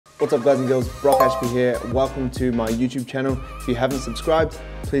What's up guys and girls, Brock Ashby here. Welcome to my YouTube channel. If you haven't subscribed,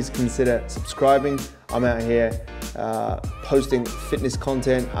 please consider subscribing. I'm out here posting fitness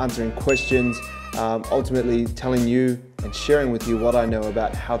content, answering questions, ultimately telling you and sharing with you what I know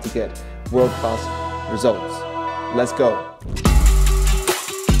about how to get world-class results. Let's go.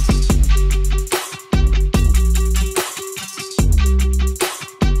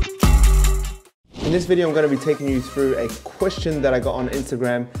 In this video, I'm going to be taking you through a question that I got on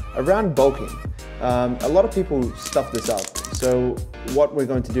Instagram around bulking. A lot of people stuff this up. So what we're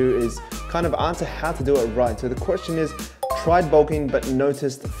going to do is kind of answer how to do it right. So the question is, tried bulking but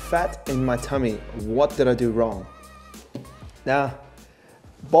noticed fat in my tummy. What did I do wrong? Now,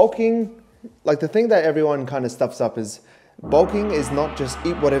 bulking, like the thing that everyone kind of stuffs up is, bulking is not just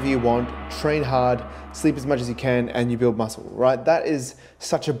eat whatever you want, train hard, sleep as much as you can, and you build muscle, right? That is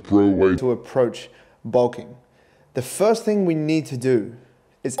such a bro way to approach bulking. The first thing we need to do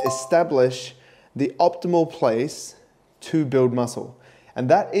is establish the optimal place to build muscle, and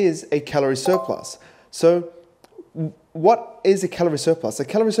that is a calorie surplus. So what is a calorie surplus? A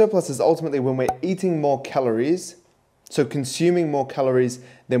calorie surplus is ultimately when we're eating more calories, so consuming more calories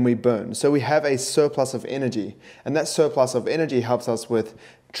than we burn. So we have a surplus of energy, and that surplus of energy helps us with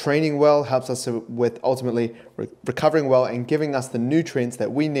training well, helps us with ultimately recovering well, and giving us the nutrients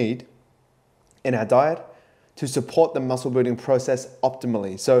that we need in our diet to support the muscle building process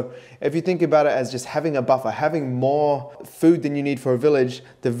optimally. So if you think about it as just having a buffer, having more food than you need for a village,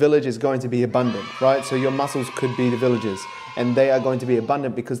 the village is going to be abundant, right? So your muscles could be the villages, and they are going to be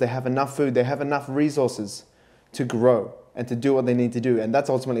abundant because they have enough food, they have enough resources to grow and to do what they need to do. And that's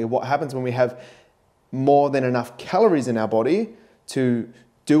ultimately what happens when we have more than enough calories in our body to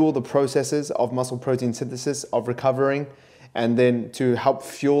do all the processes of muscle protein synthesis, of recovering, and then to help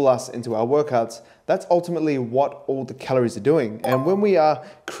fuel us into our workouts. That's ultimately what all the calories are doing. And when we are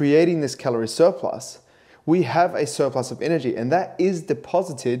creating this calorie surplus, we have a surplus of energy, and that is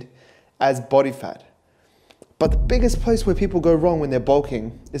deposited as body fat. But the biggest place where people go wrong when they're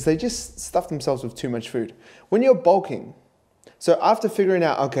bulking is they just stuff themselves with too much food. When you're bulking, so after figuring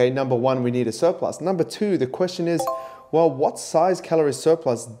out, okay, number one, we need a surplus. Number two, the question is, well, what size calorie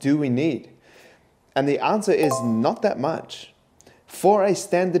surplus do we need? And the answer is not that much. For a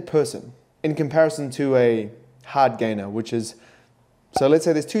standard person, in comparison to a hard gainer, which is, so let's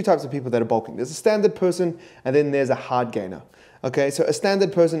say there's two types of people that are bulking. There's a standard person, and then there's a hard gainer. Okay, so a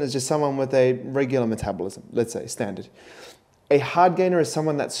standard person is just someone with a regular metabolism, let's say standard. A hard gainer is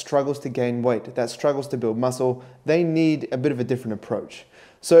someone that struggles to gain weight, that struggles to build muscle. They need a bit of a different approach.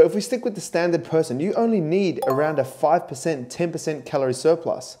 So if we stick with the standard person, you only need around a 5%, 10% calorie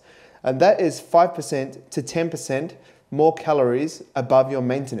surplus. And that is 5% to 10% more calories above your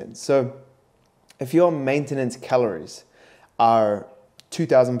maintenance. So if your maintenance calories are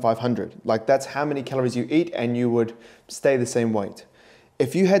 2,500, like that's how many calories you eat and you would stay the same weight.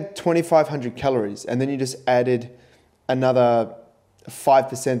 If you had 2,500 calories and then you just added another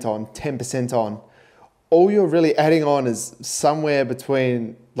 5% on, 10% on, all you're really adding on is somewhere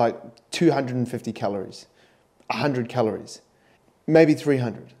between like 250 calories, 100 calories, maybe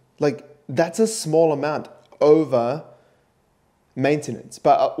 300. Like that's a small amount over maintenance.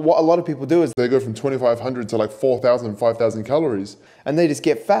 But what a lot of people do is they go from 2,500 to like 4,000, 5,000 calories. And they just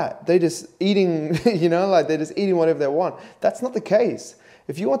get fat. They just eating, you know, like they're just eating whatever they want. That's not the case.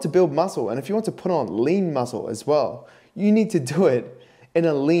 If you want to build muscle and if you want to put on lean muscle as well, you need to do it in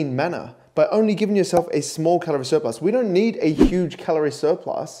a lean manner by only giving yourself a small calorie surplus. We don't need a huge calorie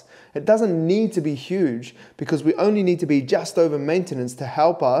surplus. It doesn't need to be huge because we only need to be just over maintenance to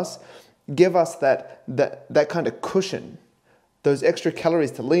help us, give us that kind of cushion, those extra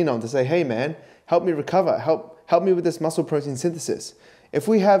calories to lean on, to say, hey man, help me recover, help me with this muscle protein synthesis. If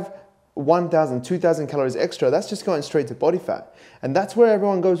we have 1,000, 2,000 calories extra, that's just going straight to body fat. And that's where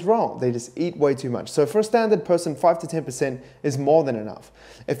everyone goes wrong. They just eat way too much. So for a standard person, 5 to 10% is more than enough.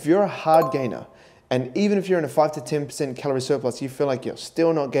 If you're a hard gainer, and even if you're in a 5 to 10% calorie surplus, you feel like you're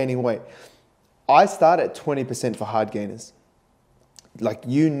still not gaining weight, I start at 20% for hard gainers. Like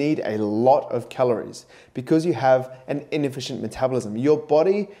you need a lot of calories because you have an inefficient metabolism. Your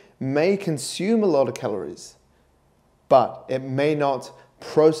body may consume a lot of calories, but it may not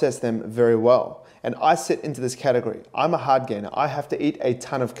process them very well. And I sit into this category. I'm a hard gainer. I have to eat a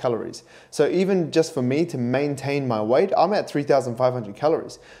ton of calories. So even just for me to maintain my weight, I'm at 3,500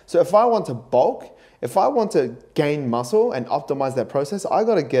 calories. So if I want to bulk, if I want to gain muscle and optimize that process, I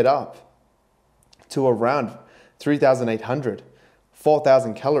got to get up to around 3,800,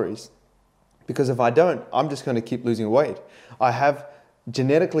 4,000 calories. Because if I don't, I'm just going to keep losing weight. I have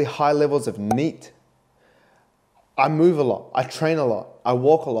genetically high levels of NEAT. I move a lot, I train a lot, I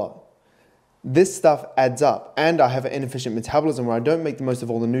walk a lot. This stuff adds up, and I have an inefficient metabolism where I don't make the most of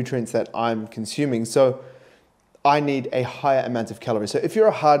all the nutrients that I'm consuming. So I need a higher amount of calories. So if you're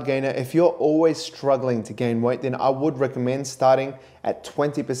a hard gainer, if you're always struggling to gain weight, then I would recommend starting at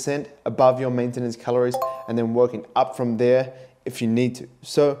 20% above your maintenance calories and then working up from there if you need to.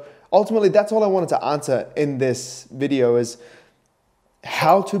 So ultimately, that's all I wanted to answer in this video, is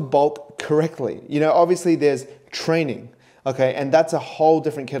how to bulk correctly. You know, obviously there's training. Okay, and that's a whole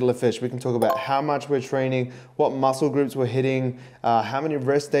different kettle of fish. We can talk about how much we're training, what muscle groups we're hitting, how many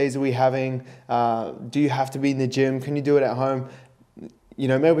rest days are we having, do you have to be in the gym, can you do it at home? You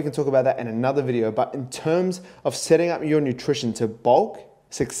know, maybe we can talk about that in another video, but in terms of setting up your nutrition to bulk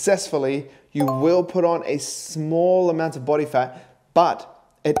successfully, you will put on a small amount of body fat, but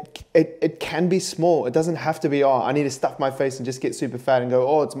it can be small. It doesn't have to be, oh, I need to stuff my face and just get super fat and go,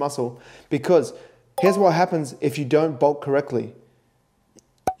 oh, it's muscle, because here's what happens if you don't bulk correctly.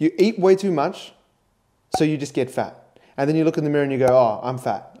 You eat way too much, so you just get fat. And then you look in the mirror and you go, oh, I'm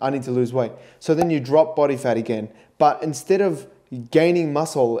fat, I need to lose weight. So then you drop body fat again. But instead of gaining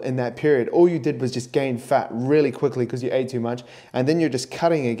muscle in that period, all you did was just gain fat really quickly because you ate too much. And then you're just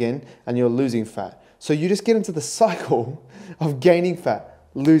cutting again and you're losing fat. So you just get into the cycle of gaining fat,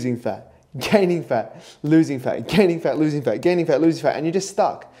 losing fat, gaining fat, losing fat, gaining fat, losing fat, gaining fat, losing fat, and you're just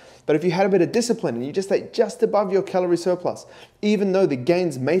stuck. But if you had a bit of discipline and you just ate just above your calorie surplus, even though the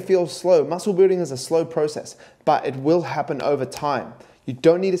gains may feel slow, muscle building is a slow process, but it will happen over time. You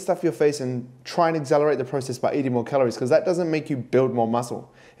don't need to stuff your face and try and accelerate the process by eating more calories, because that doesn't make you build more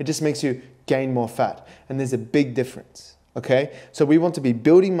muscle. It just makes you gain more fat. And there's a big difference, okay? So we want to be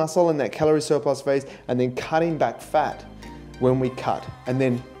building muscle in that calorie surplus phase and then cutting back fat when we cut. And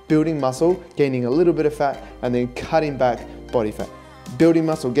then building muscle, gaining a little bit of fat, and then cutting back body fat. Building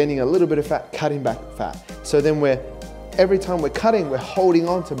muscle, gaining a little bit of fat, cutting back fat. So then every time we're cutting, we're holding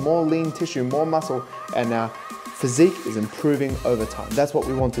on to more lean tissue, more muscle, and our physique is improving over time. That's what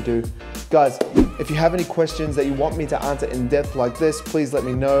we want to do. Guys, if you have any questions that you want me to answer in depth like this, please let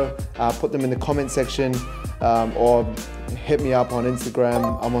me know. Put them in the comment section, or hit me up on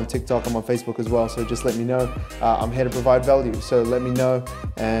Instagram. I'm on TikTok, I'm on Facebook as well, so just let me know. I'm here to provide value, so let me know.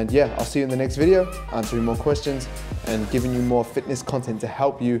 And yeah, I'll see you in the next video, answering more questions and giving you more fitness content to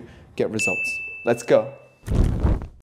help you get results. Let's go.